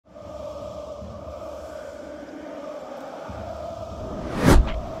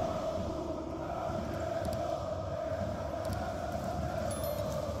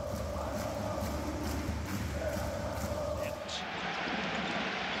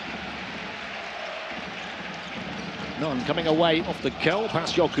Nunn coming away off the curl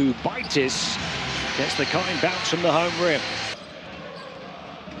past Jokubaitis. Gets the kind bounce from the home rim.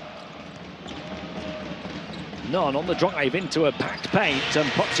 Nunn on the drive into a packed paint and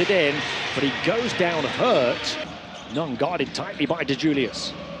puts it in, but he goes down hurt. Nunn guarded tightly by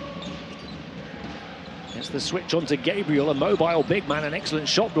DeJulius. Gets the switch onto Gabriel, a mobile big man, an excellent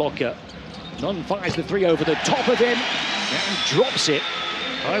shot blocker. Nunn fires the three over the top of him and drops it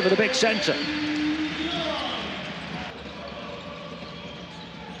over the big centre.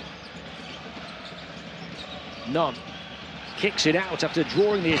 Nunn kicks it out after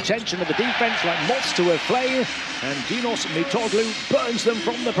drawing the attention of the defence like moths to a flame, and Dinos Mitoglou burns them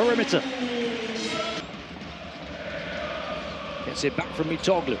from the perimeter. Gets it back from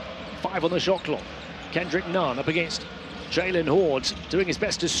Mitoglou. 5 on the shot clock. Kendrick Nunn up against Jalen Hordes, doing his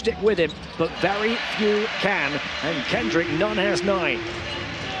best to stick with him, but very few can, and Kendrick Nunn has 9. His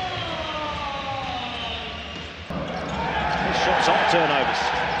shots are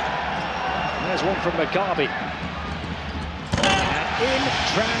turnovers. There's one from Maccabi. In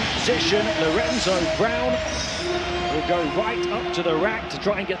transition, Lorenzo Brown will go right up to the rack to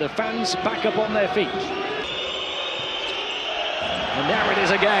try and get the fans back up on their feet. And there it is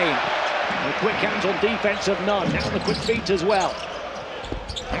again. The quick hands on defense of Nunn, now the quick feet as well.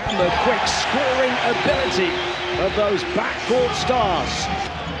 And the quick scoring ability of those backcourt stars.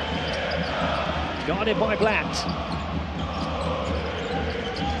 Guarded by Blatt.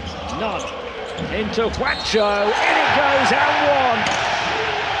 Nunn into Juancho, in it goes, and one.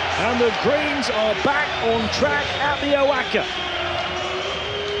 And the Greens are back on track at the Oaka.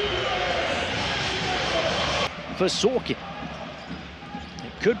 For Sorkin,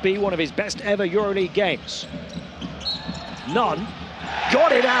 it could be one of his best ever Euroleague games. Nunn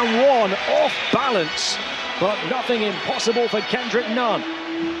got it and one, off balance, but nothing impossible for Kendrick Nunn.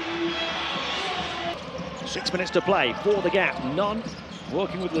 6 minutes to play for the gap. Nunn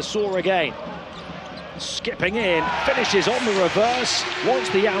working with Lasor again. Skipping in, finishes on the reverse. Wants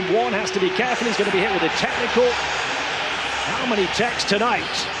the and one, has to be careful. He's going to be hit with a technical. How many techs tonight?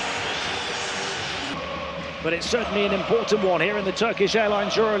 But it's certainly an important one here in the Turkish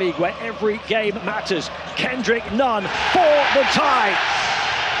Airlines Euroleague, where every game matters. Kendrick Nunn for the tie.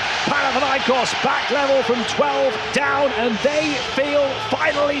 Panathinaikos back level from 12 down, and they feel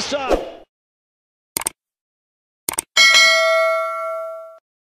finally so.